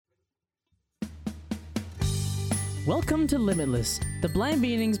Welcome to Limitless, the Blind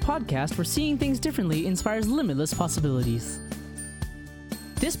Beginnings podcast where seeing things differently inspires limitless possibilities.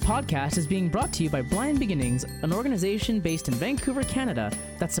 This podcast is being brought to you by Blind Beginnings, an organization based in Vancouver, Canada,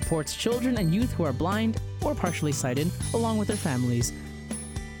 that supports children and youth who are blind or partially sighted, along with their families.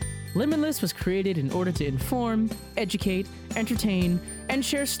 Limitless was created in order to inform, educate, entertain, and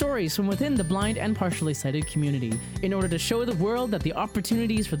share stories from within the blind and partially sighted community in order to show the world that the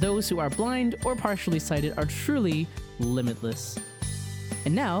opportunities for those who are blind or partially sighted are truly limitless.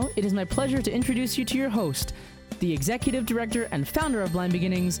 And now, it is my pleasure to introduce you to your host, the Executive Director and Founder of Blind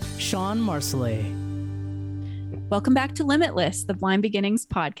Beginnings, Sean Marcellet. Welcome back to Limitless, the Blind Beginnings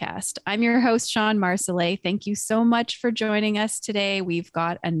podcast. I'm your host, Sean Marcellet. Thank you so much for joining us today. We've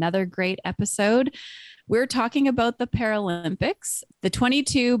got another great episode. We're talking about the Paralympics. The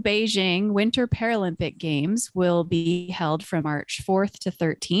 22 Beijing Winter Paralympic Games will be held from March 4th to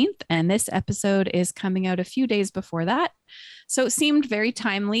 13th, and this episode is coming out a few days before that. So it seemed very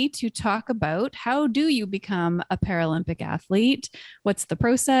timely to talk about how do you become a Paralympic athlete? What's the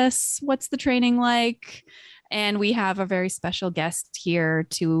process? What's the training like? And we have a very special guest here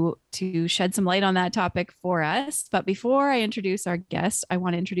to shed some light on that topic for us. But before I introduce our guest, I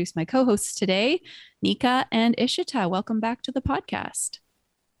want to introduce my co-hosts today, Nika and Ishita. Welcome back to the podcast.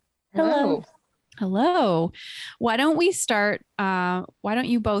 Hello. Hello. Why don't we start? Why don't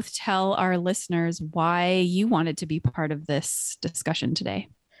you both tell our listeners why you wanted to be part of this discussion today?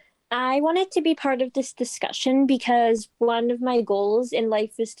 I wanted to be part of this discussion because one of my goals in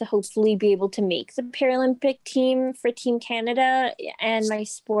life is to hopefully be able to make the Paralympic team for Team Canada, and my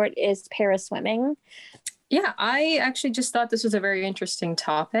sport is paraswimming. Yeah, I actually just thought this was a very interesting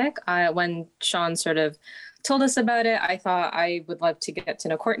topic. When Sean sort of told us about it, I thought I would love to get to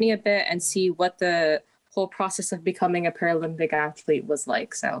know Courtney a bit and see what the whole process of becoming a Paralympic athlete was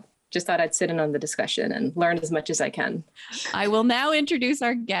like. So just thought I'd sit in on the discussion and learn as much as I can. I will now introduce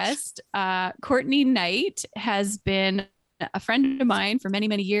our guest. Courtney Knight has been a friend of mine for many,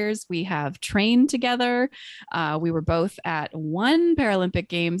 many years. We have trained together. We were both at one Paralympic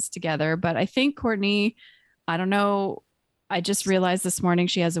Games together, but I think Courtney, I don't know, I just realized this morning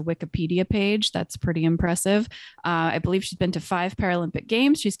she has a Wikipedia page. That's pretty impressive. I believe she's been to 5 Paralympic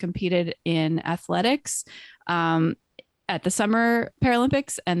Games. She's competed in athletics, at the Summer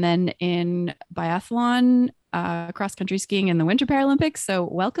Paralympics, and then in biathlon, cross-country skiing in the Winter Paralympics. So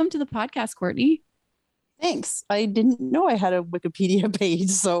welcome to the podcast, Courtney. Thanks. I didn't know I had a Wikipedia page.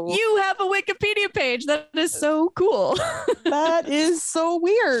 So you have a Wikipedia page. That is so cool. That is so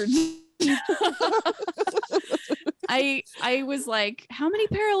weird. I was like, how many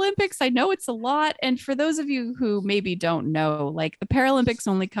Paralympics? I know it's a lot. And for those of you who maybe don't know, like the Paralympics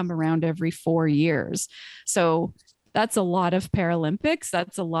only come around every 4 years. So that's a lot of Paralympics.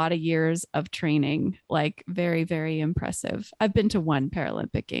 That's a lot of years of training. Like very, very impressive. I've been to 1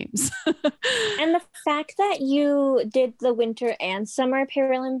 Paralympic Games. And the fact that you did the Winter and Summer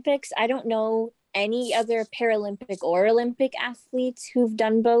Paralympics, I don't know any other Paralympic or Olympic athletes who've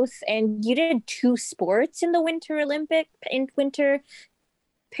done both. And you did 2 sports in the Winter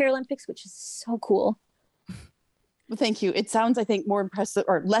Paralympics, which is so cool. Well, thank you. It sounds, I think, more impressive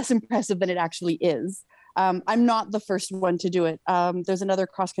or less impressive than it actually is. I'm not the first one to do it. There's another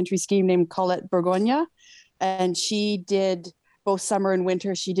cross-country skier named Colette Bourgogne, and she did both summer and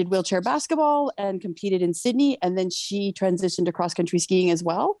winter. She did wheelchair basketball and competed in Sydney, and then she transitioned to cross-country skiing as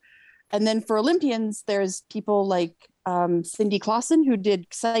well. And then for Olympians, there's people like Cindy Clausen, who did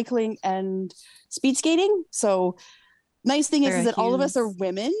cycling and speed skating. So nice thing is that all of us are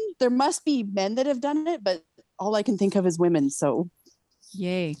women. There must be men that have done it, but all I can think of is women. So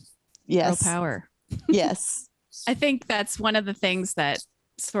yay. Yes. Girl power. Yes. I think that's one of the things that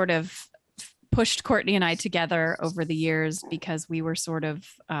sort of pushed Courtney and I together over the years, because we were sort of,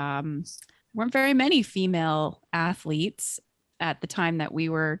 weren't very many female athletes at the time that we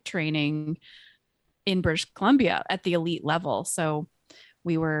were training in British Columbia at the elite level. So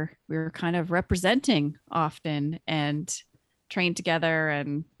we were kind of representing often and trained together.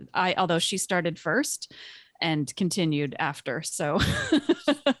 And although she started first and continued after. So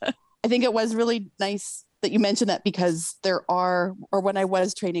I think it was really nice that you mentioned that, because when I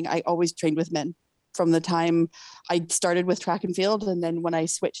was training, I always trained with men from the time I started with track and field. And then when I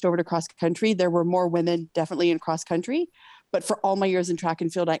switched over to cross country, there were more women definitely in cross country. But for all my years in track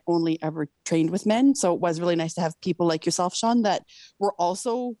and field, I only ever trained with men. So it was really nice to have people like yourself, Sean, that were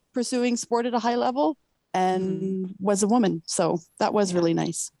also pursuing sport at a high level and was a woman. So that was really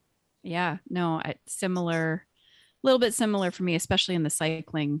nice. Yeah, no, a little bit similar for me, especially in the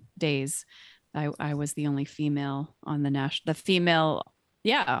cycling days. I was the only female on the national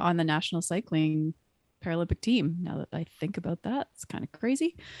cycling Paralympic team. Now that I think about that, it's kind of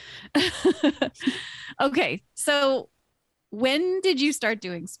crazy. Okay. So when did you start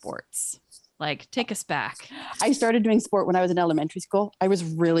doing sports? Like, take us back. I started doing sport when I was in elementary school. I was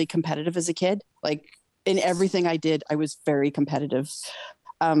really competitive as a kid. Like in everything I did, I was very competitive.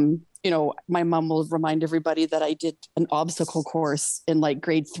 My mom will remind everybody that I did an obstacle course in like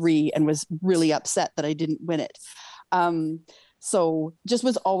grade 3 and was really upset that I didn't win it. So just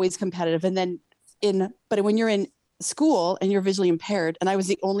was always competitive. And then but when you're in school and you're visually impaired, and I was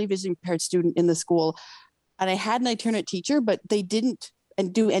the only visually impaired student in the school, and I had an itinerant teacher, but they didn't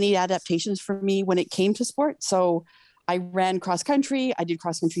do any adaptations for me when it came to sport. So I ran cross country, I did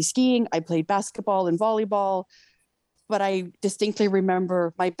cross country skiing, I played basketball and volleyball. But I distinctly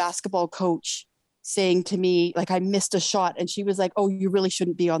remember my basketball coach saying to me, like, I missed a shot. And she was like, "Oh, you really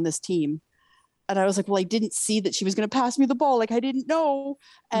shouldn't be on this team." And I was like, well, I didn't see that she was going to pass me the ball. Like, I didn't know.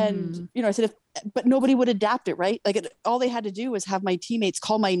 And, I said, but nobody would adapt it, right? Like all they had to do was have my teammates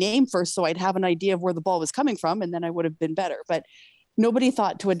call my name first. So I'd have an idea of where the ball was coming from. And then I would have been better. But nobody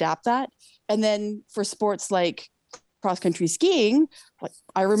thought to adapt that. And then for sports like cross-country skiing, like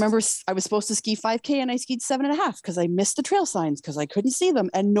I remember I was supposed to ski 5K and I skied 7.5 because I missed the trail signs because I couldn't see them.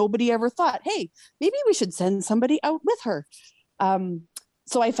 And nobody ever thought, hey, maybe we should send somebody out with her.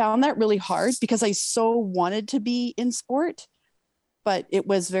 So I found that really hard because I so wanted to be in sport, but it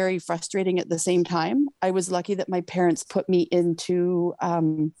was very frustrating at the same time. I was lucky that my parents put me into,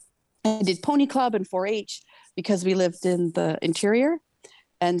 I did pony club and 4-H because we lived in the interior.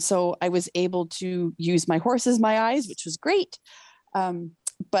 And so I was able to use my horse as my eyes, which was great.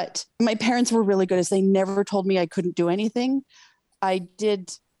 But my parents were really good as they never told me I couldn't do anything. I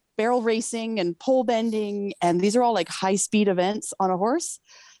did barrel racing and pole bending, and these are all like high speed events on a horse.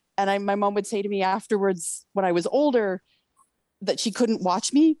 And my mom would say to me afterwards, when I was older, that she couldn't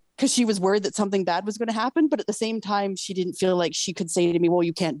watch me because she was worried that something bad was going to happen. But at the same time, she didn't feel like she could say to me, well,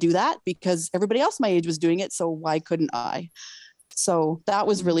 you can't do that because everybody else my age was doing it. So why couldn't I? So that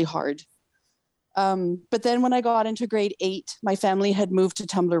was really hard. But then when I got into grade 8, my family had moved to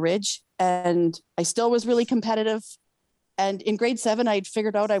Tumbler Ridge and I still was really competitive. And in grade 7, I'd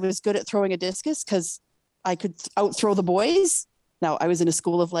figured out I was good at throwing a discus because I could outthrow the boys. Now I was in a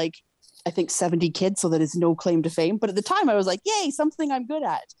school of like, I think 70 kids, so that is no claim to fame. But at the time I was like, yay, something I'm good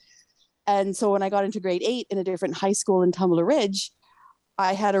at. And so when I got into grade 8 in a different high school in Tumbler Ridge,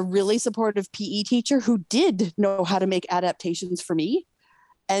 I had a really supportive PE teacher who did know how to make adaptations for me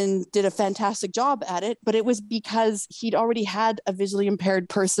and did a fantastic job at it. But it was because he'd already had a visually impaired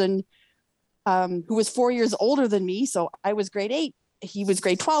person who was 4 years older than me. So I was grade 8, he was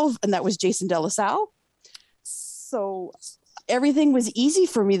grade 12, and that was Jason De La Salle. So everything was easy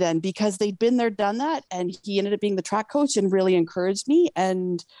for me then because they'd been there, done that. And he ended up being the track coach and really encouraged me.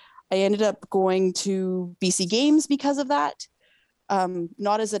 And I ended up going to BC Games because of that.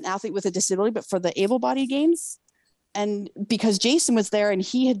 Not as an athlete with a disability, but for the able-bodied games. And because Jason was there and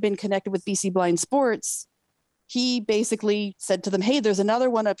he had been connected with BC Blind Sports, he basically said to them, hey, there's another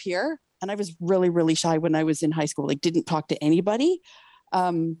one up here. And I was really, really shy when I was in high school, like didn't talk to anybody.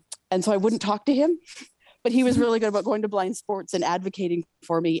 And so I wouldn't talk to him, but he was really good about going to blind sports and advocating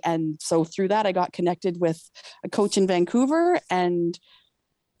for me. And so through that, I got connected with a coach in Vancouver. And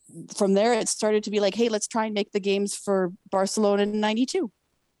from there, it started to be like, hey, let's try and make the games for Barcelona in 92.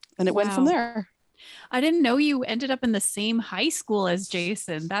 And it went from there. I didn't know you ended up in the same high school as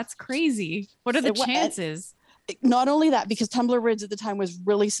Jason. That's crazy. What are the chances? Not only that, because Tumbler Ridge at the time was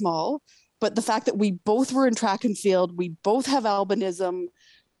really small, but the fact that we both were in track and field, we both have albinism,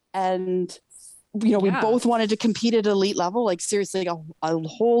 and we both wanted to compete at elite level. Like seriously, a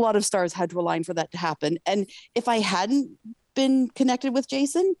whole lot of stars had to align for that to happen. And if I hadn't been connected with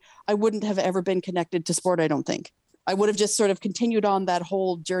Jason, I wouldn't have ever been connected to sport, I don't think. I would have just sort of continued on that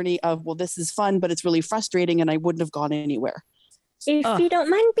whole journey of, well, this is fun, but it's really frustrating, and I wouldn't have gone anywhere. If you don't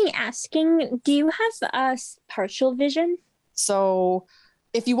mind me asking, do you have partial vision? So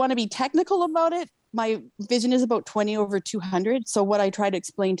if you want to be technical about it, my vision is about 20/200. So what I try to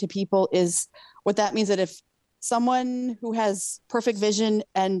explain to people is what that means, that if someone who has perfect vision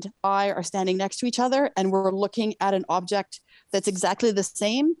and I are standing next to each other and we're looking at an object that's exactly the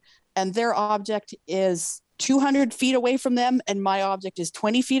same, and their object is 200 feet away from them and my object is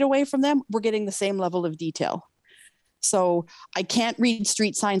 20 feet away from them, we're getting the same level of detail. So I can't read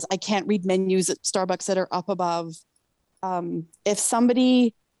street signs. I can't read menus at Starbucks that are up above. If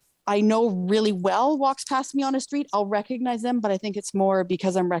somebody I know really well walks past me on a street, I'll recognize them, but I think it's more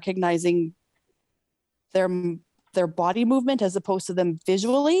because I'm recognizing their body movement as opposed to them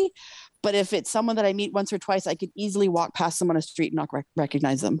visually. But if it's someone that I meet once or twice, I could easily walk past them on a street and not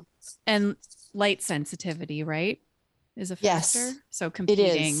recognize them. And light sensitivity, right? Is a factor. Yes, So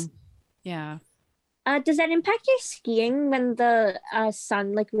competing. is. Yeah. Does that impact your skiing when the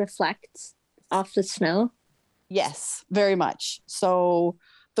sun like reflects off the snow? Yes, very much. So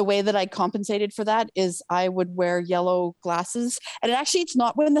the way that I compensated for that is I would wear yellow glasses. And actually, it's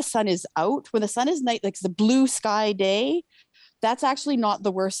not when the sun is out. When the sun is night, like the blue sky day, that's actually not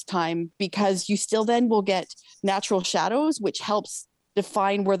the worst time, because you still then will get natural shadows, which helps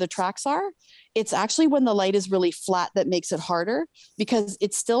define where the tracks are. It's actually when the light is really flat that makes it harder, because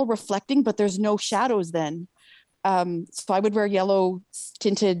it's still reflecting, but there's no shadows then. So I would wear yellow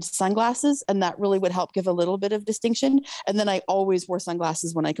tinted sunglasses, and that really would help give a little bit of distinction. And then I always wore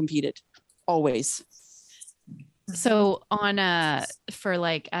sunglasses when I competed, always. So for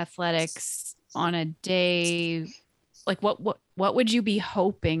like athletics on a day, like what would you be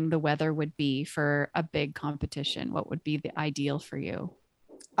hoping the weather would be for a big competition? What would be the ideal for you?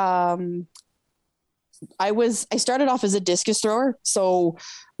 I started off as a discus thrower, so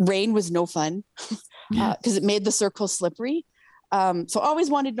rain was no fun because it made the circle slippery. So I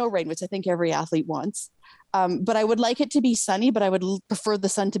always wanted no rain, which I think every athlete wants. But I would like it to be sunny, but I would prefer the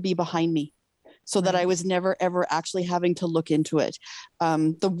sun to be behind me, so that I was never, ever actually having to look into it.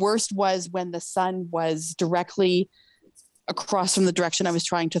 The worst was when the sun was directly across from the direction I was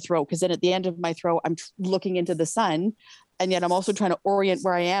trying to throw, because then at the end of my throw, I'm looking into the sun, and yet I'm also trying to orient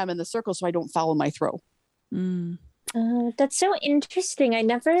where I am in the circle so I don't foul my throw. That's so interesting. I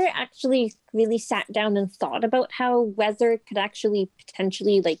never actually really sat down and thought about how weather could actually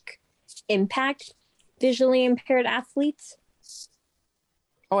potentially like impact visually impaired athletes.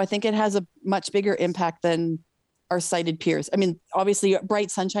 Oh, I think it has a much bigger impact than our sighted peers. I mean, obviously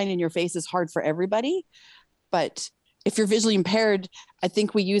bright sunshine in your face is hard for everybody, but if you're visually impaired, I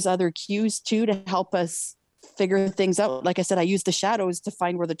think we use other cues too to help us figure things out. Like I said, I use the shadows to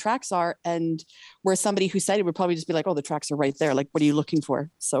find where the tracks are, and where somebody who's sighted would probably just be like, oh, the tracks are right there. Like, what are you looking for?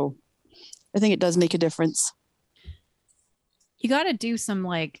 So I think it does make a difference. You got to do some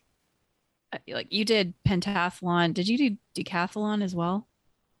like you did pentathlon. Did you do decathlon as well?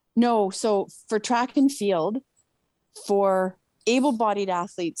 No. So for track and field, for able-bodied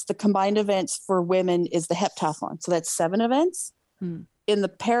athletes, the combined events for women is the heptathlon. So that's 7 events. In the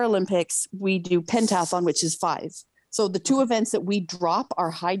Paralympics, we do pentathlon, which is 5. So the 2 events that we drop are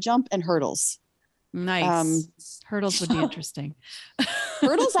high jump and hurdles. Nice. Hurdles would be interesting.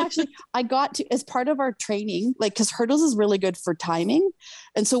 Hurdles, actually, I got to, as part of our training, like, because hurdles is really good for timing.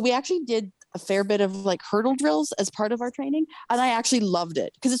 And so we actually did a fair bit of like hurdle drills as part of our training. And I actually loved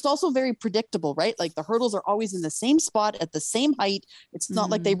it because it's also very predictable, right? Like the hurdles are always in the same spot at the same height. It's not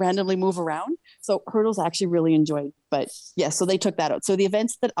like they randomly move around. So hurdles I actually really enjoyed. But yeah, so they took that out. So the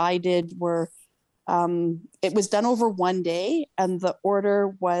events that I did were, it was done over one day, and the order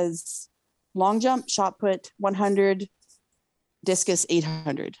was long jump, shot put, 100, discus,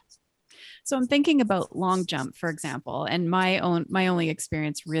 800. So I'm thinking about long jump, for example, and my only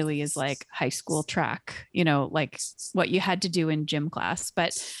experience really is like high school track, you know, like what you had to do in gym class,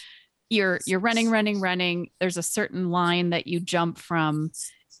 but you're running. There's a certain line that you jump from.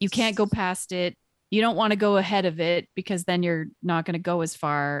 You can't go past it. You don't want to go ahead of it because then you're not going to go as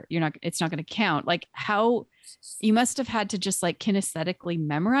far. It's not going to count. Like how you must have had to just like kinesthetically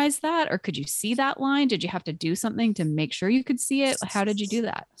memorize that, or could you see that line? Did you have to do something to make sure you could see it? How did you do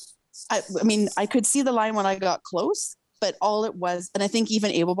that? I mean, I could see the line when I got close, but all it was, and I think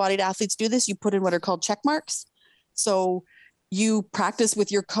even able-bodied athletes do this, you put in what are called check marks. So you practice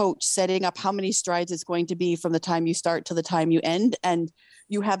with your coach setting up how many strides it's going to be from the time you start to the time you end. And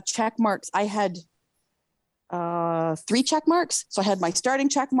you have check marks. I had 3 check marks. So I had my starting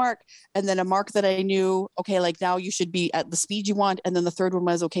check mark, and then a mark that I knew, okay, like now you should be at the speed you want. And then the third one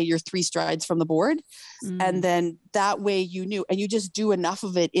was, okay, you're 3 strides from the board. And then that way you knew, and you just do enough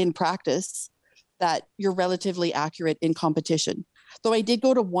of it in practice that you're relatively accurate in competition. Though I did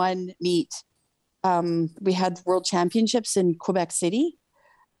go to one meet. We had world championships in Quebec City,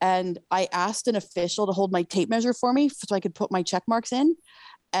 and I asked an official to hold my tape measure for me so I could put my check marks in.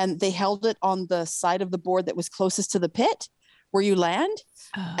 And they held it on the side of the board that was closest to the pit where you land.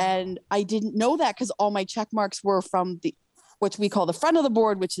 Oh. And I didn't know that because all my check marks were from what we call the front of the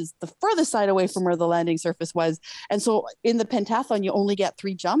board, which is the furthest side away from where the landing surface was. And so in the pentathlon, you only get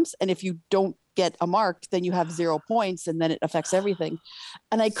 3 jumps. And if you don't get a mark, then you have 0 points, and then it affects everything.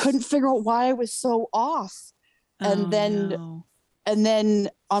 And I couldn't figure out why I was so off. And then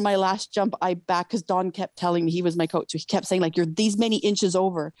on my last jump, I back, because Don kept telling me, he was my coach, so he kept saying like, you're these many inches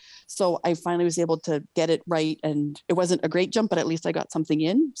over. So I finally was able to get it right. And it wasn't a great jump, but at least I got something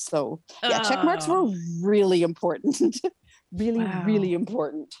in. So yeah, check marks were really important. Really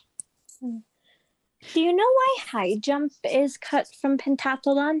important. Do you know why high jump is cut from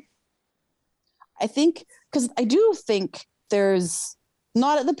pentathlon? I think because I do think there's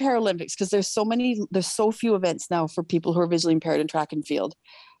not at the Paralympics because there's so few events now for people who are visually impaired in track and field.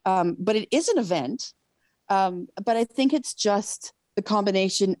 But it is an event. But I think it's just the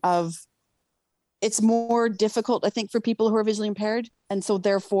combination of it's more difficult, I think, for people who are visually impaired. And so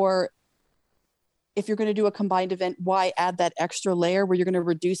therefore, if you're going to do a combined event, why add that extra layer where you're going to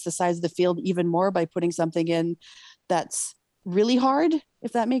reduce the size of the field even more by putting something in that's really hard,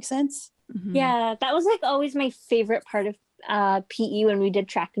 if that makes sense? Mhm. Yeah, that was like always my favorite part of PE when we did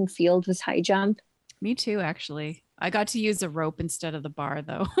track and field was high jump. Me too, actually. I got to use a rope instead of the bar,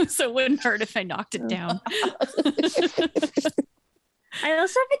 though, so it wouldn't hurt if I knocked it down. I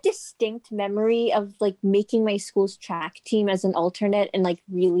also have a distinct memory of like making my school's track team as an alternate and like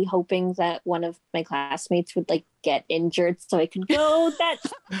really hoping that one of my classmates would like get injured so I could go.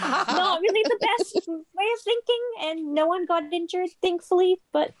 That's not really the best way of thinking, and no one got injured, thankfully.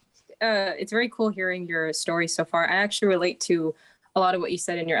 But It's very cool hearing your story so far. I actually relate to a lot of what you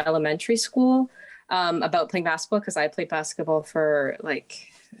said in your elementary school about playing basketball, because I played basketball for like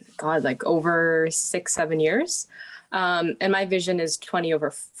over 6-7 years. And my vision is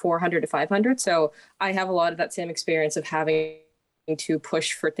 20/400 to 500. So I have a lot of that same experience of having to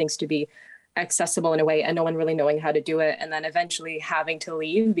push for things to be accessible in a way and no one really knowing how to do it. And then eventually having to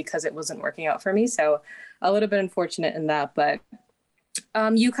leave because it wasn't working out for me. So a little bit unfortunate in that. But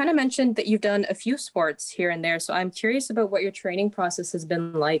you kind of mentioned that you've done a few sports here and there. So I'm curious about what your training process has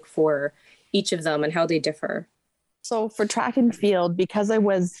been like for each of them and how they differ. So for track and field, because I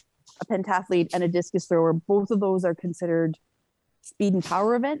was a pentathlete and a discus thrower, both of those are considered speed and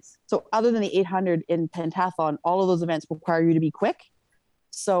power events. So other than the 800 in pentathlon, all of those events require you to be quick.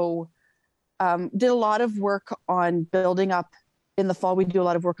 So did a lot of work on building up. In the fall, we do a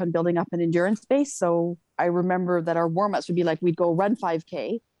lot of work on building up an endurance base. So I remember that our warm-ups would be like, we'd go run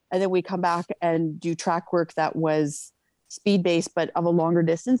 5K, and then we'd come back and do track work that was speed-based, but of a longer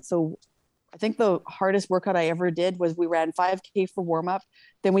distance. So I think the hardest workout I ever did was we ran 5K for warm-up,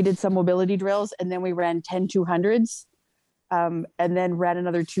 then we did some mobility drills, and then we ran 10 200s, and then ran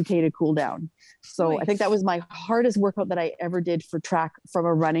another 2K to cool down. So I think that was my hardest workout that I ever did for track from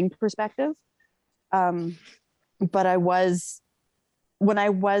a running perspective. But when I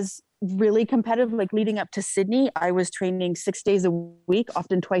was really competitive, like leading up to Sydney, I was training 6 days a week,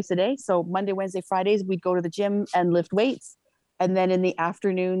 often twice a day. So Monday, Wednesday, Fridays, we'd go to the gym and lift weights. And then in the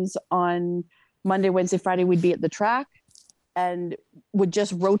afternoons on Monday, Wednesday, Friday, we'd be at the track and would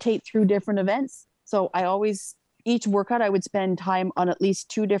just rotate through different events. So each workout, I would spend time on at least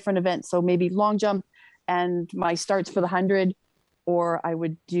 2 different events. So maybe long jump and my starts for the 100, or I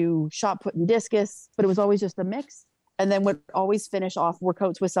would do shot put and discus, but it was always just a mix. And then would always finish off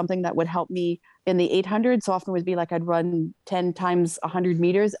workouts with something that would help me in the 800. So often would be like I'd run 10 times 100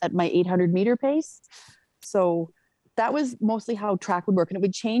 meters at my 800 meter pace. So that was mostly how track would work. And it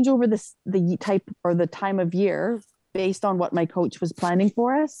would change over the type or the time of year based on what my coach was planning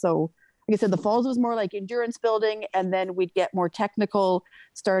for us. So like I said, the falls was more like endurance building, and then we'd get more technical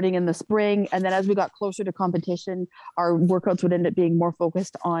starting in the spring. And then as we got closer to competition, our workouts would end up being more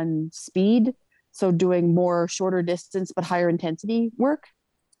focused on speed. So doing more shorter distance, but higher intensity work.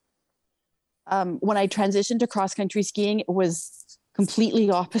 When I transitioned to cross-country skiing, it was completely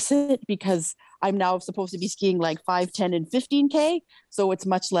opposite because I'm now supposed to be skiing like 5, 10, and 15K. So it's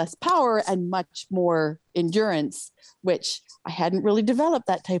much less power and much more endurance, which I hadn't really developed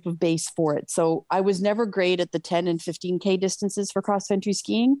that type of base for it. So I was never great at the 10 and 15K distances for cross-country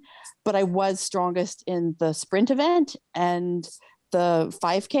skiing, but I was strongest in the sprint event and the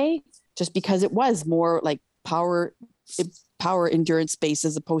 5K, just because it was more like power endurance based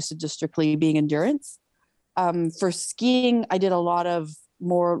as opposed to just strictly being endurance. For skiing, I did a lot of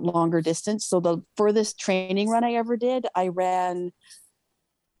more longer distance. So the furthest training run I ever did, I ran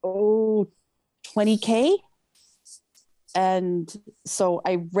 20K. And so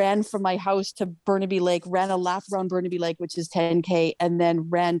I ran from my house to Burnaby Lake, ran a lap around Burnaby Lake, which is 10K, and then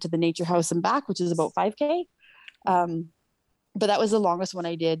ran to the nature house and back, which is about 5K. But that was the longest one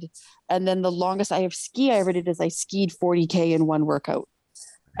I did. And then the longest I ever did is I skied 40K in one workout,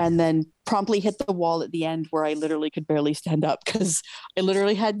 and then promptly hit the wall at the end where I literally could barely stand up because I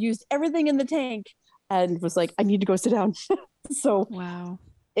literally had used everything in the tank and was like, I need to go sit down. So Wow.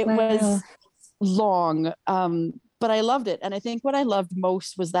 It was long, but I loved it. And I think what I loved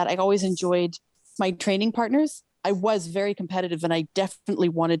most was that I always enjoyed my training partners. I was very competitive and I definitely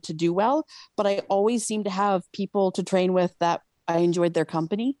wanted to do well, but I always seemed to have people to train with that I enjoyed their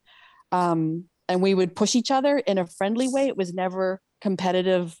company. And we would push each other in a friendly way. It was never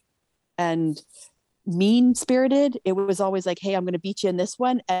competitive and mean spirited. It was always like, hey, I'm going to beat you in this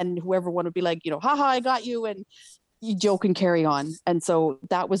one. And whoever won would be like, haha, I got you. And you joke and carry on. And so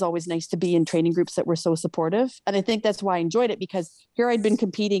that was always nice to be in training groups that were so supportive. And I think that's why I enjoyed it, because here I'd been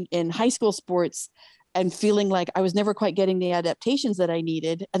competing in high school sports and feeling like I was never quite getting the adaptations that I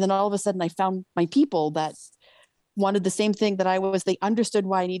needed. And then all of a sudden I found my people that wanted the same thing that I was. They understood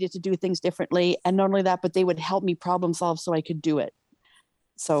why I needed to do things differently. And not only that, but they would help me problem solve so I could do it.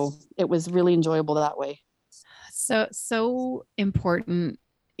 So it was really enjoyable that way. So important,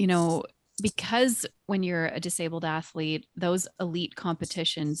 because when you're a disabled athlete, those elite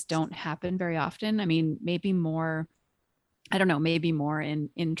competitions don't happen very often. I mean, maybe more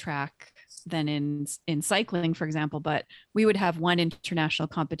in track than in cycling, for example, but we would have one international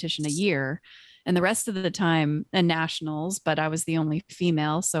competition a year and the rest of the time, and nationals, but I was the only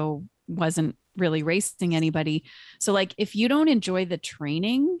female, so wasn't really racing anybody. So like, if you don't enjoy the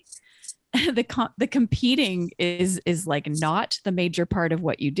training, the competing is like not the major part of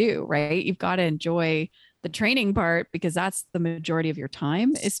what you do, right? You've got to enjoy the training part, because that's the majority of your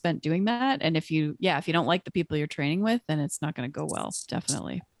time is spent doing that. And if you don't like the people you're training with, then it's not going to go well.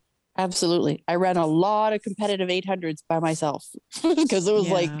 Definitely. Absolutely. I ran a lot of competitive 800s by myself because it was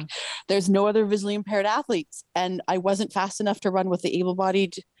like, there's no other visually impaired athletes. And I wasn't fast enough to run with the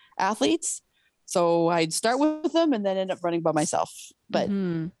able-bodied athletes. So I'd start with them and then end up running by myself. But,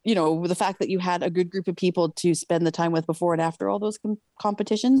 the fact that you had a good group of people to spend the time with before and after all those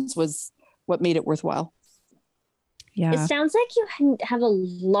competitions was what made it worthwhile. Yeah. It sounds like you have a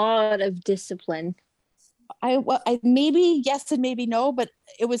lot of discipline. I maybe yes and maybe no, but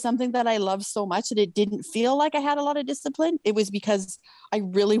it was something that I loved so much that it didn't feel like I had a lot of discipline. It was because I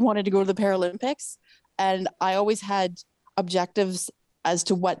really wanted to go to the Paralympics, and I always had objectives as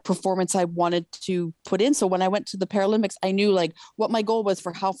to what performance I wanted to put in. So when I went to the Paralympics, I knew like what my goal was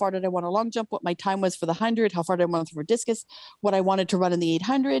for how far did I want a long jump, what my time was for the 100, how far did I want to throw discus, what I wanted to run in the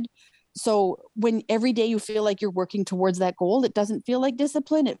 800. So when every day you feel like you're working towards that goal, it doesn't feel like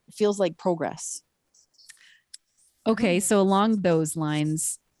discipline. It feels like progress. Okay. So along those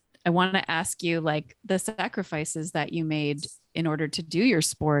lines, I want to ask you like the sacrifices that you made in order to do your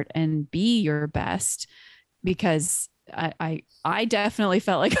sport and be your best, because I definitely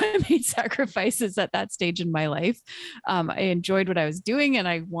felt like I made sacrifices at that stage in my life. I enjoyed what I was doing and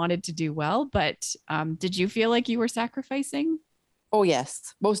I wanted to do well, but did you feel like you were sacrificing? Oh,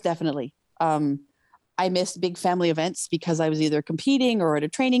 yes, most definitely. I missed big family events because I was either competing or at a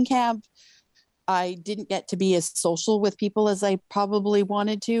training camp. I didn't get to be as social with people as I probably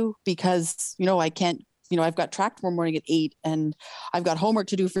wanted to because, I can't, I've got track tomorrow morning at 8 and I've got homework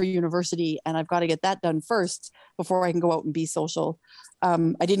to do for university and I've got to get that done first before I can go out and be social. I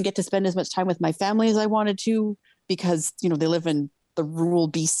didn't get to spend as much time with my family as I wanted to because, they live in the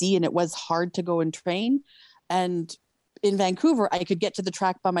rural BC and it was hard to go and train. And in Vancouver, I could get to the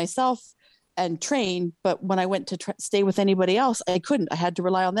track by myself and train. But when I went to stay with anybody else, I couldn't. I had to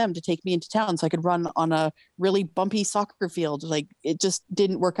rely on them to take me into town so I could run on a really bumpy soccer field. Like it just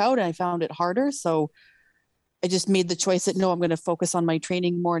didn't work out and I found it harder. So I just made the choice that no, I'm going to focus on my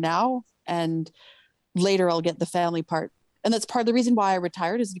training more now. And later I'll get the family part. And that's part of the reason why I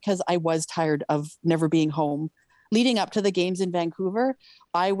retired is because I was tired of never being home. Leading up to the games in Vancouver,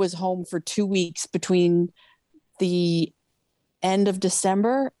 I was home for 2 weeks between the end of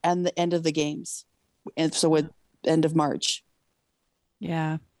December and the end of the games. And so at end of March.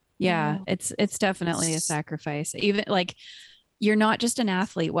 Yeah. It's definitely a sacrifice. Even like you're not just an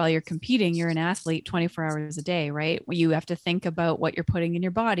athlete while you're competing, you're an athlete 24 hours a day, right? You have to think about what you're putting in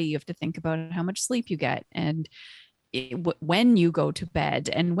your body. You have to think about how much sleep you get and when you go to bed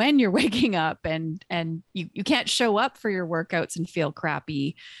and when you're waking up and you can't show up for your workouts and feel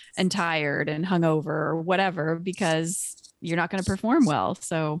crappy and tired and hungover or whatever, because you're not going to perform well.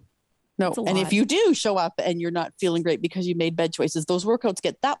 So no. And if you do show up and you're not feeling great because you made bad choices, those workouts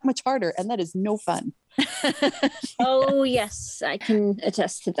get that much harder and that is no fun. Oh yes, I can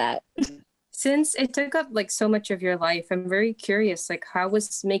attest to that. Since it took up like so much of your life, I'm very curious, like how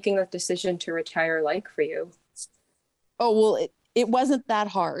was making that decision to retire like for you? Oh, well, it wasn't that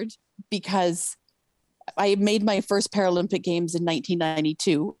hard because I made my first Paralympic Games in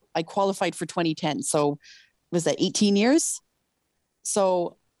 1992. I qualified for 2010. So was that 18 years?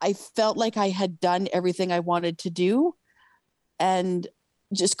 So I felt like I had done everything I wanted to do. And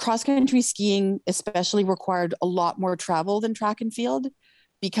just cross-country skiing especially required a lot more travel than track and field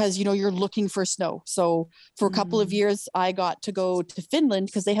because, you're looking for snow. So for a couple of years, I got to go to Finland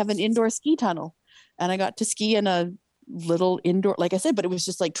because they have an indoor ski tunnel. And I got to ski in a little indoor, like I said, but it was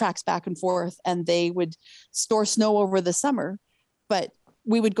just like tracks back and forth and they would store snow over the summer. But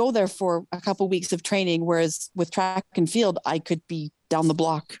we would go there for a couple of weeks of training, whereas with track and field, I could be down the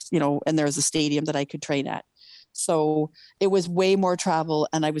block, and there's a stadium that I could train at. So it was way more travel,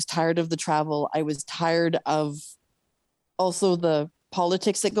 and I was tired of the travel. I was tired of also the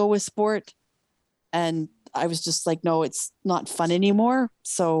politics that go with sport. And I was just like, no, it's not fun anymore.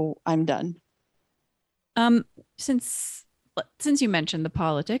 So I'm done. Since you mentioned the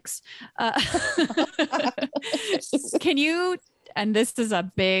politics, can you, and this is a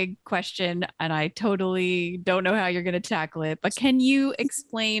big question and I totally don't know how you're going to tackle it, but can you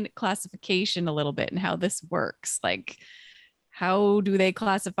explain classification a little bit and how this works? Like, how do they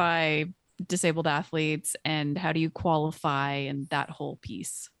classify disabled athletes and how do you qualify and that whole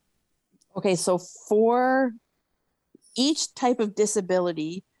piece? Okay, so for each type of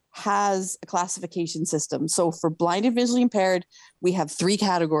disability has a classification system. So for blind and visually impaired, we have 3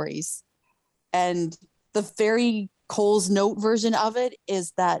 categories. And the very Coles Note version of it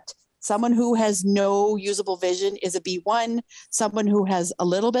is that someone who has no usable vision is a B1, someone who has a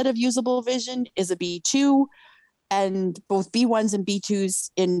little bit of usable vision is a B2, and both B1s and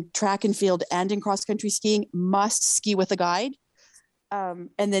B2s in track and field and in cross-country skiing must ski with a guide. And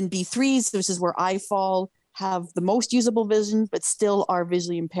then B3s, which is where I fall, have the most usable vision, but still are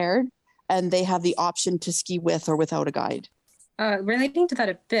visually impaired. And they have the option to ski with or without a guide. Relating to that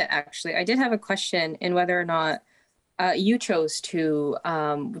a bit, actually, I did have a question in whether or not you chose to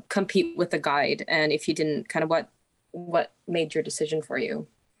compete with a guide. And if you didn't, kind of what made your decision for you?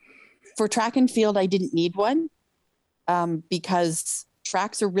 For track and field, I didn't need one because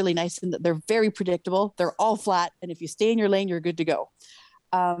tracks are really nice and they're very predictable. They're all flat. And if you stay in your lane, you're good to go.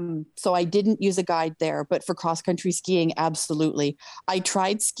 So I didn't use a guide there, but for cross-country skiing, absolutely. I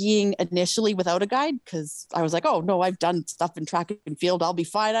tried skiing initially without a guide because I was like, oh no, I've done stuff in track and field. I'll be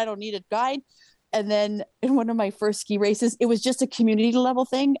fine. I don't need a guide. And then in one of my first ski races, it was just a community level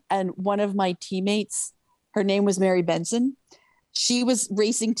thing. And one of my teammates, her name was Mary Benson. She was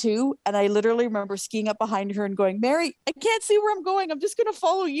racing too. And I literally remember skiing up behind her and going, Mary, I can't see where I'm going. I'm just going to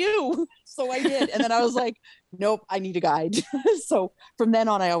follow you. So I did. And then I was like, nope, I need a guide. So from then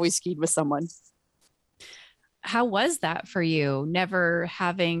on, I always skied with someone. How was that for you? Never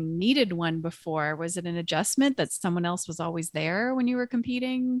having needed one before. Was it an adjustment that someone else was always there when you were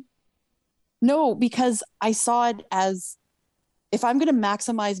competing? No, because I saw it as if I'm going to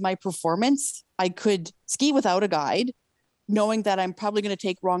maximize my performance, I could ski without a guide, knowing that I'm probably going to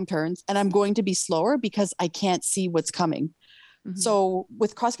take wrong turns and I'm going to be slower because I can't see what's coming. Mm-hmm. So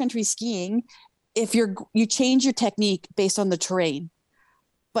with cross-country skiing, if you change your technique based on the terrain,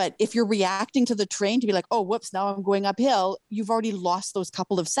 but if you're reacting to the terrain to be like, oh, whoops, now I'm going uphill, you've already lost those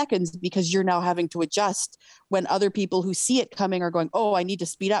couple of seconds because you're now having to adjust when other people who see it coming are going, oh, I need to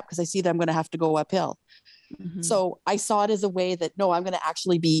speed up because I see that I'm going to have to go uphill. Mm-hmm. So I saw it as a way that, no, I'm going to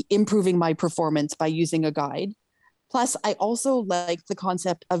actually be improving my performance by using a guide. Plus, I also like the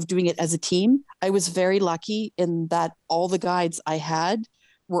concept of doing it as a team. I was very lucky in that all the guides I had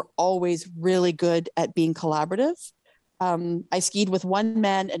were always really good at being collaborative. I skied with 1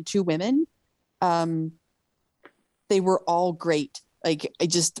 man and 2 women. They were all great. Like, I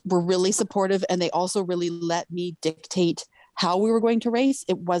just were really supportive, and they also really let me dictate how we were going to race.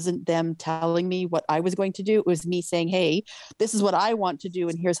 It wasn't them telling me what I was going to do. It was me saying, hey, this is what I want to do,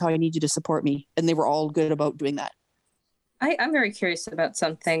 and here's how I need you to support me. And they were all good about doing that. I'm very curious about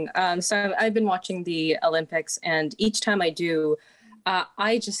something. So I've been watching the Olympics, and each time I do,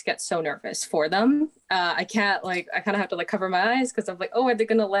 I just get so nervous for them. I kind of have to cover my eyes because I'm like, oh, are they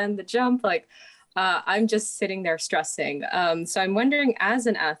going to land the jump? I'm just sitting there stressing. So I'm wondering, as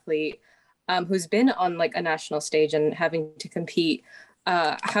an athlete who's been on a national stage and having to compete,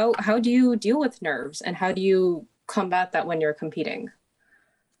 how do you deal with nerves and how do you combat that when you're competing?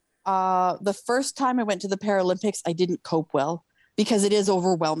 The first time I went to the Paralympics, I didn't cope well because it is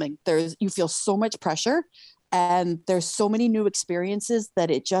overwhelming. You feel so much pressure and there's so many new experiences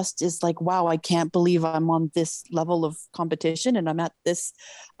that it just is like, wow, I can't believe I'm on this level of competition and I'm at this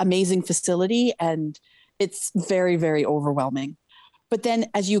amazing facility, and it's very, very overwhelming. But then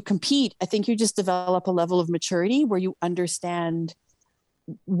as you compete, I think you just develop a level of maturity where you understand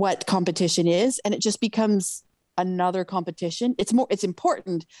what competition is, and it just becomes another competition. It's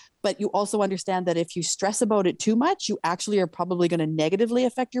important, but you also understand that if you stress about it too much, you actually are probably going to negatively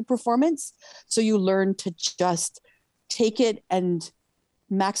affect your performance. So you learn to just take it and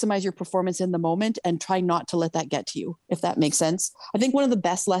maximize your performance in the moment and try not to let that get to you, if that makes sense. I think one of the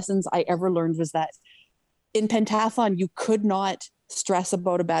best lessons I ever learned was that in pentathlon, you could not stress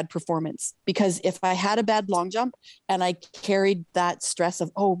about a bad performance, because if I had a bad long jump and I carried that stress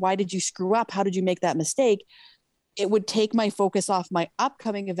of, oh, why did you screw up? How did you make that mistake? it would take my focus off my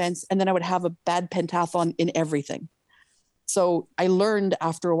upcoming events, and then I would have a bad pentathlon in everything. So I learned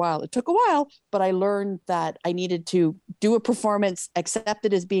after a while, it took a while, but I learned that I needed to do a performance, accept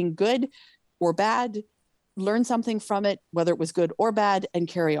it as being good or bad, learn something from it, whether it was good or bad, and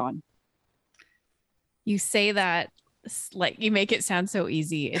carry on. You say that like you make it sound so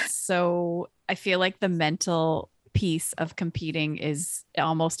easy. It's so, I feel like the mental piece of competing is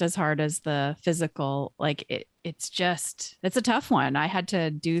almost as hard as the physical. Like it's a tough one. I had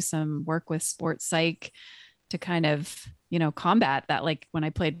to do some work with sports psych to kind of, combat that. Like when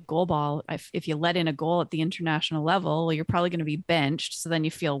I played goal ball, if you let in a goal at the international level, you're probably going to be benched. So then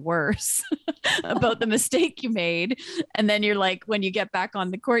you feel worse about the mistake you made. And then you're like, when you get back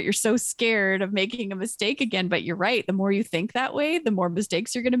on the court, you're so scared of making a mistake again. But you're right. The more you think that way, the more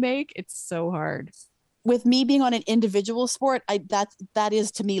mistakes you're going to make. It's so hard. With me being on an individual sport, that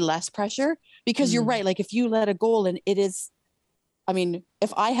is to me less pressure, because you're right. Like if you let a goal and it is, I mean,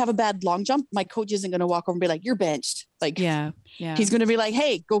 if I have a bad long jump, my coach isn't going to walk over and be like, you're benched. Like, yeah. He's going to be like,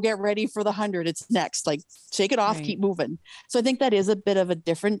 hey, go get ready for the 100. It's next. Like, shake it off, keep moving. So I think that is a bit of a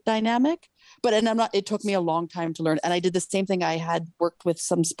different dynamic, it took me a long time to learn. And I did the same thing. I had worked with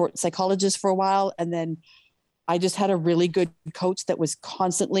some sports psychologists for a while. And then I just had a really good coach that was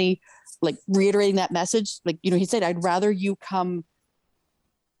constantly like reiterating that message. Like, he said, I'd rather you come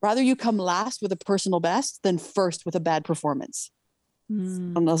last with a personal best than first with a bad performance.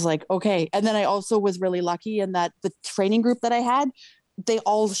 And I was like, okay. And then I also was really lucky in that the training group that I had, they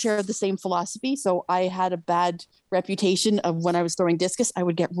all shared the same philosophy. So I had a bad reputation of when I was throwing discus, I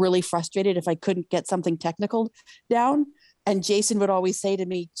would get really frustrated if I couldn't get something technical down. And Jason would always say to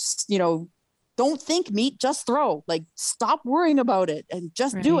me, don't think, Meet, just throw. Like, stop worrying about it and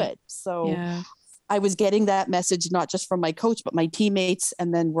just do it. So I was getting that message, not just from my coach, but my teammates,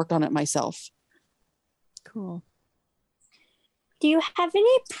 and then worked on it myself. Cool. Do you have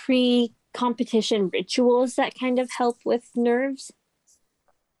any pre-competition rituals that kind of help with nerves?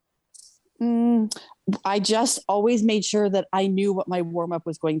 I just always made sure that I knew what my warm-up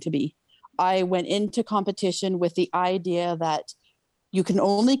was going to be. I went into competition with the idea that you can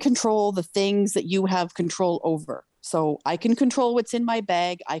only control the things that you have control over. So I can control what's in my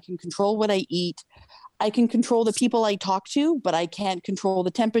bag. I can control what I eat. I can control the people I talk to, but I can't control the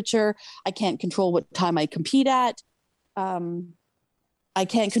temperature. I can't control what time I compete at. I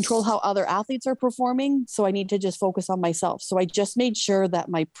can't control how other athletes are performing. So I need to just focus on myself. So I just made sure that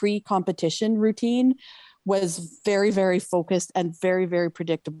my pre-competition routine was very, very focused and very, very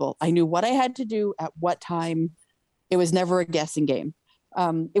predictable. I knew what I had to do at what time. It was never a guessing game.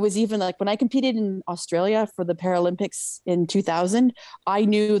 It was even like when I competed in Australia for the Paralympics in 2000, I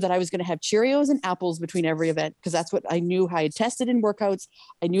knew that I was going to have Cheerios and apples between every event, because that's what I knew I had tested in workouts.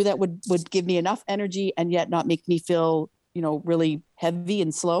 I knew that would give me enough energy and yet not make me feel, really heavy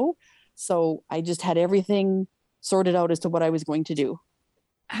and slow. So I just had everything sorted out as to what I was going to do.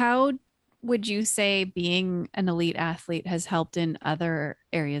 How would you say being an elite athlete has helped in other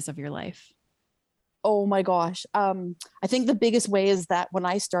areas of your life? Oh my gosh. I think the biggest way is that when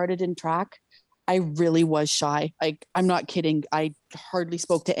I started in track, I really was shy. I'm not kidding. I hardly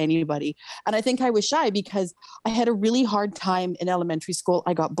spoke to anybody. And I think I was shy because I had a really hard time in elementary school.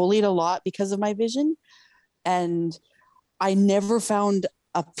 I got bullied a lot because of my vision. And I never found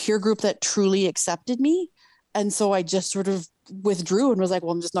a peer group that truly accepted me. And so I just sort of withdrew and was like,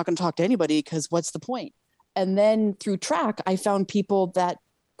 well, I'm just not going to talk to anybody because what's the point? And then through track, I found people that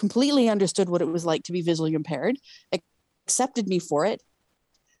completely understood what it was like to be visually impaired, accepted me for it,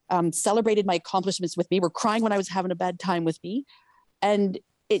 celebrated my accomplishments with me, were crying when I was having a bad time with me. And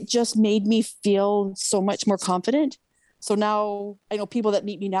it just made me feel so much more confident. So now I know people that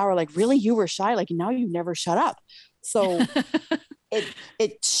meet me now are like, really, you were shy? Like now you never shut up. So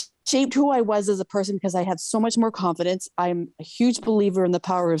it shaped who I was as a person because I had so much more confidence. I'm a huge believer in the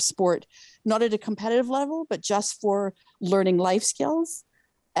power of sport, not at a competitive level, but just for learning life skills.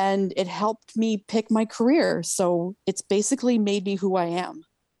 And it helped me pick my career. So it's basically made me who I am.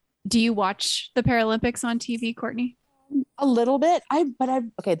 Do you watch the Paralympics on TV, Courtney? A little bit.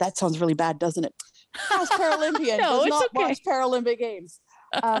 Okay, that sounds really bad, doesn't it? Past Paralympian does not watch Paralympic Games.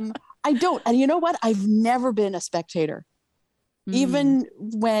 I don't. And you know what? I've never been a spectator. Even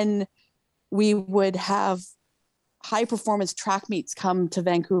when we would have high performance track meets come to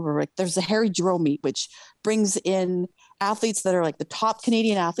Vancouver, like there's a Harry Jerome meet, which brings in athletes that are like the top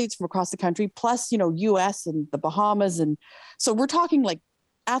Canadian athletes from across the country, plus, US and the Bahamas. And so we're talking like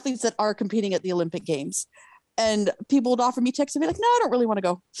athletes that are competing at the Olympic Games. And people would offer me tickets and be like, no, I don't really want to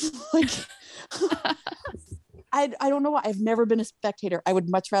go. Like, I don't know. I've never been a spectator. I would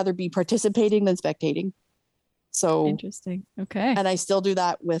much rather be participating than spectating. So interesting. Okay. and I still do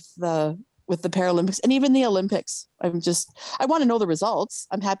that with the Paralympics and even the Olympics. I want to know the results.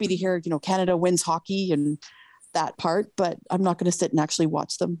 I'm happy to hear, Canada wins hockey and that part, but I'm not going to sit and actually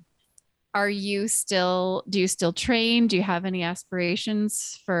watch them. Do you still train? Do you have any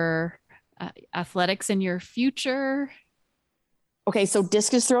aspirations for athletics in your future? Okay, so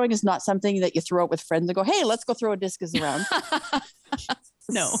discus throwing is not something that you throw out with friends and go, hey, let's go throw a discus around.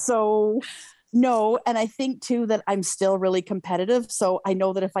 No. So no. And I think too that I'm still really competitive. So I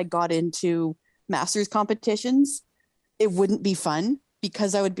know that if I got into masters competitions, it wouldn't be fun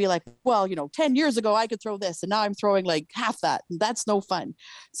because I would be like, well, 10 years ago I could throw this and now I'm throwing like half that. And that's no fun.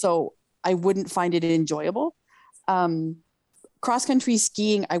 So I wouldn't find it enjoyable. Cross-country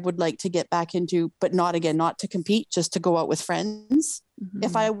skiing, I would like to get back into, but not to compete, just to go out with friends. Mm-hmm.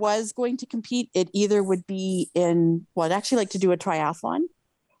 If I was going to compete, it either would be I'd actually like to do a triathlon.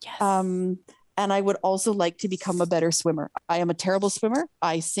 Yes. And I would also like to become a better swimmer. I am a terrible swimmer.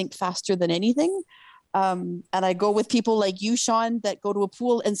 I sink faster than anything. And I go with people like you, Sean, that go to a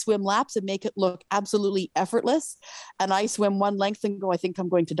pool and swim laps and make it look absolutely effortless. And I swim one length and go, I think I'm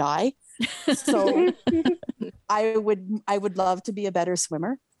going to die. So I would love to be a better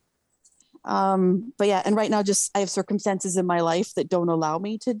swimmer. But yeah, and right now I have circumstances in my life that don't allow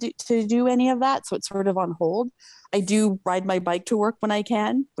me to do any of that. So it's sort of on hold. I do ride my bike to work when I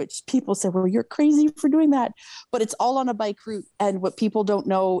can, which people say, well, you're crazy for doing that, but it's all on a bike route. And what people don't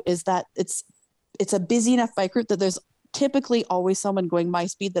know is that it's a busy enough bike route that there's typically always someone going my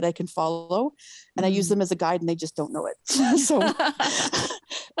speed that I can follow. And I use them as a guide and they just don't know it. So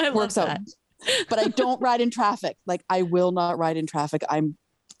it works out. But I don't ride in traffic. Like I will not ride in traffic. I'm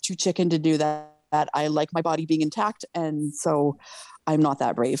too chicken to do that. I like my body being intact. And so I'm not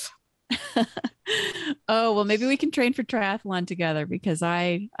that brave. Oh, well, maybe we can train for triathlon together because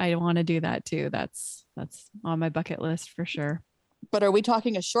I want to do that too. That's on my bucket list for sure. But are we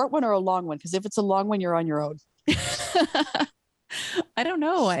talking a short one or a long one? Because if it's a long one, you're on your own. I don't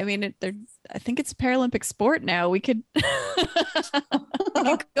know. I mean, I think it's a Paralympic sport now. We could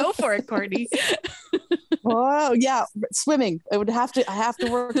go for it, Courtney. Oh yeah, swimming. I have to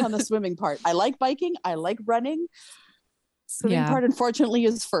work on the swimming part. I like biking. I like running. Swimming part, unfortunately,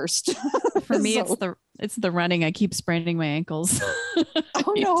 is first. For me, it's the running. I keep spraining my ankles.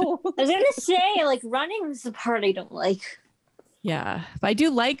 Oh no! I was gonna say, like, running is the part I don't like. Yeah, I do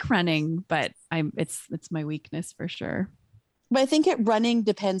like running, but it's my weakness for sure. But I think running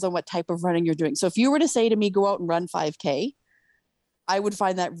depends on what type of running you're doing. So if you were to say to me, go out and run 5K, I would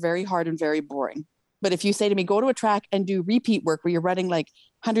find that very hard and very boring. But if you say to me, go to a track and do repeat work where you're running like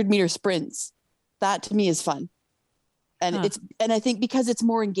 100-meter sprints, that to me is fun. And I think because it's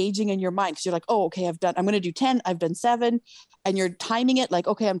more engaging in your mind, because you're like, oh, okay, I'm going to do 10, I've done 7. And you're timing it like,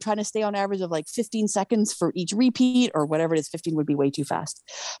 okay, I'm trying to stay on average of like 15 seconds for each repeat or whatever it is. 15 would be way too fast.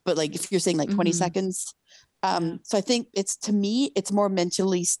 But like, if you're saying like 20 seconds. So I think to me, it's more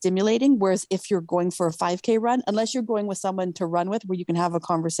mentally stimulating. Whereas if you're going for a 5K run, unless you're going with someone to run with where you can have a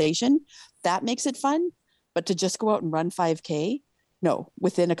conversation, that makes it fun. But to just go out and run 5K, no,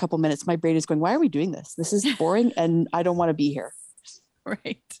 within a couple minutes, my brain is going, why are we doing this? This is boring and I don't want to be here.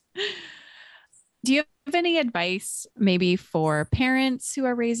 Right. Do you have any advice maybe for parents who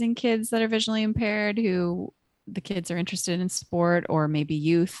are raising kids that are visually impaired, who the kids are interested in sport, or maybe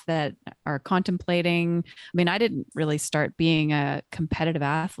youth that are contemplating? I mean, I didn't really start being a competitive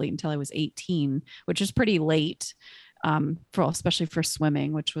athlete until I was 18, which is pretty late. Especially for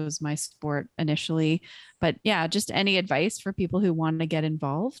swimming, which was my sport initially. But yeah, just any advice for people who want to get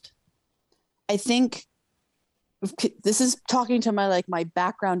involved? I think this is talking to my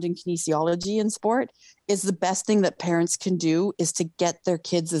background in kinesiology and sport, is the best thing that parents can do is to get their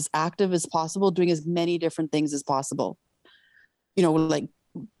kids as active as possible, doing as many different things as possible. Like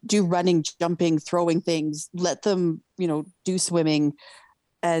do running, jumping, throwing things, let them, do swimming.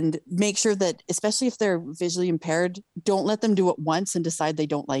 And make sure that, especially if they're visually impaired, don't let them do it once and decide they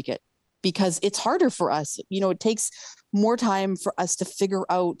don't like it, because it's harder for us. It takes more time for us to figure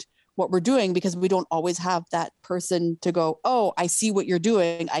out what we're doing because we don't always have that person to go, oh, I see what you're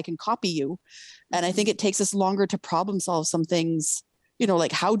doing, I can copy you. And I think it takes us longer to problem solve some things,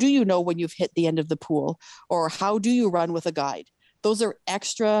 like how do you know when you've hit the end of the pool, or how do you run with a guide? Those are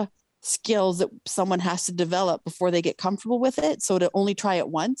extra skills that someone has to develop before they get comfortable with it. So to only try it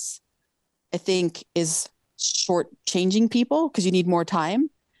once, I think is short-changing people because you need more time.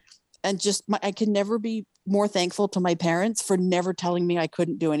 And I can never be more thankful to my parents for never telling me I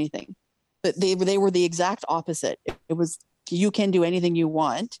couldn't do anything. But they were the exact opposite. It was, you can do anything you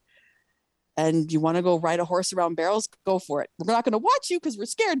want. And you want to go ride a horse around barrels, go for it. We're not going to watch you because we're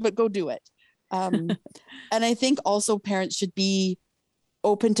scared, but go do it. And I think also parents should be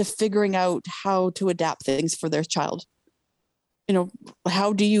open to figuring out how to adapt things for their child. You know,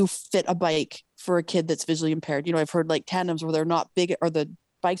 how do you fit a bike for a kid that's visually impaired? You know, I've heard like tandems where they're not big or the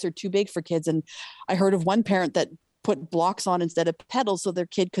bikes are too big for kids. And I heard of one parent that put blocks on instead of pedals so their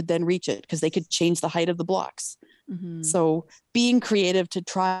kid could then reach it because they could change the height of the blocks. Mm-hmm. So being creative to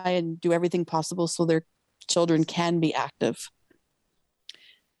try and do everything possible so their children can be active.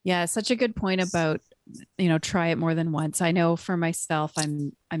 Yeah, such a good point about, you know, try it more than once. I know for myself,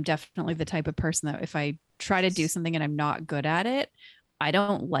 I'm definitely the type of person that if I try to do something and I'm not good at it, I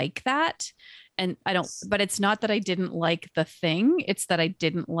don't like that. And but it's not that I didn't like the thing. It's that I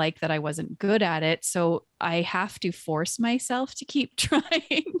didn't like that I wasn't good at it. So I have to force myself to keep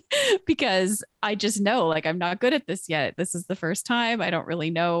trying because I just know like, I'm not good at this yet. This is the first time. I don't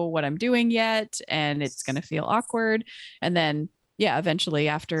really know what I'm doing yet. And it's going to feel awkward. And then, yeah, eventually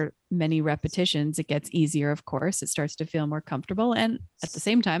after many repetitions, it gets easier. Of course, it starts to feel more comfortable. And at the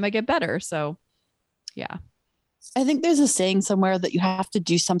same time, I get better. So yeah. I think there's a saying somewhere that you have to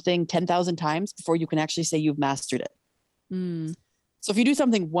do something 10,000 times before you can actually say you've mastered it. Mm. So if you do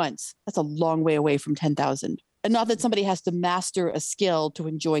something once, that's a long way away from 10,000. And not that somebody has to master a skill to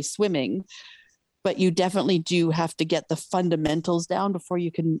enjoy swimming, but you definitely do have to get the fundamentals down before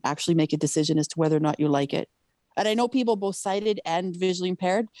you can actually make a decision as to whether or not you like it. And I know people both sighted and visually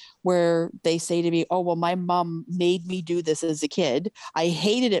impaired where they say to me, oh, well, my mom made me do this as a kid. I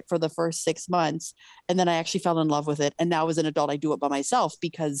hated it for the first 6 months. And then I actually fell in love with it. And now as an adult, I do it by myself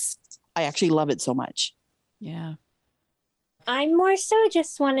because I actually love it so much. Yeah. I more so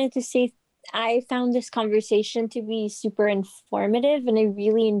just wanted to say I found this conversation to be super informative and I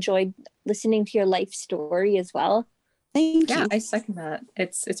really enjoyed listening to your life story as well. Thank you. Yeah, I second that.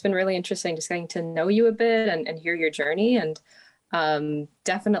 It's been really interesting just getting to know you a bit and hear your journey and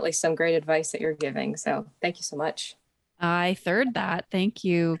definitely some great advice that you're giving. So thank you so much. I third that. Thank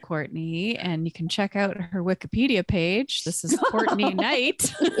you, Courtney. And you can check out her Wikipedia page. This is Courtney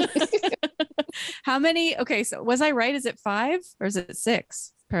Knight. How many? Okay, so was I right? Is it 5 or is it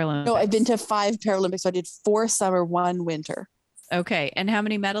 6 Paralympics? No, I've been to 5 Paralympics. So I did 4 summer, 1 winter. Okay. And how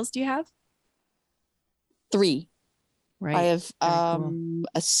many medals do you have? 3. Right. I have cool.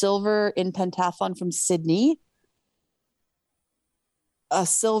 A silver in pentathlon from Sydney, a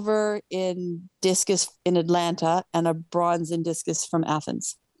silver in discus in Atlanta, and a bronze in discus from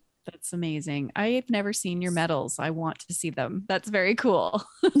Athens. That's amazing. I've never seen your medals. I want to see them. That's very cool.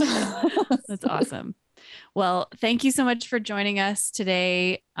 That's awesome. Well, thank you so much for joining us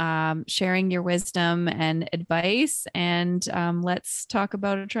today, sharing your wisdom and advice. And let's talk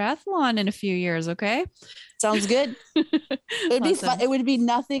about a triathlon in a few years. Okay. Sounds good. It'd be fun. It would be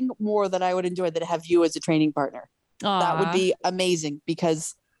nothing more that I would enjoy than to have you as a training partner. Aww. That would be amazing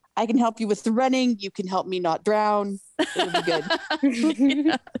because I can help you with the running. You can help me not drown. It would be good.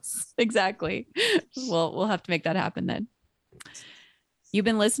 Yes, exactly. Well, we'll have to make that happen then. You've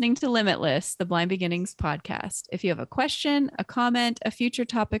been listening to Limitless, the Blind Beginnings podcast. If you have a question, a comment, a future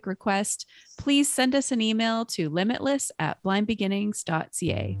topic request, please send us an email to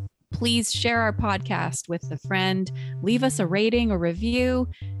limitless@blindbeginnings.ca. Please share our podcast with a friend, leave us a rating or review,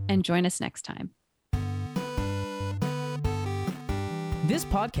 and join us next time. This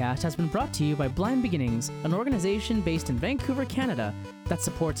podcast has been brought to you by Blind Beginnings, an organization based in Vancouver, Canada, that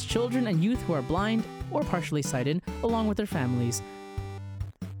supports children and youth who are blind or partially sighted, along with their families.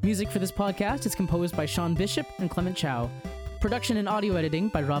 Music for this podcast is composed by Sean Bishop and Clement Chow. Production and audio editing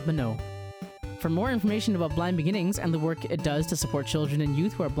by Rob Minot. For more information about Blind Beginnings and the work it does to support children and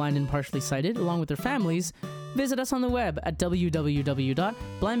youth who are blind and partially sighted, along with their families, visit us on the web at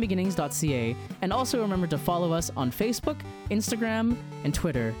www.blindbeginnings.ca. And also remember to follow us on Facebook, Instagram, and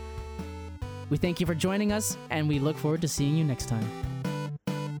Twitter. We thank you for joining us, and we look forward to seeing you next time.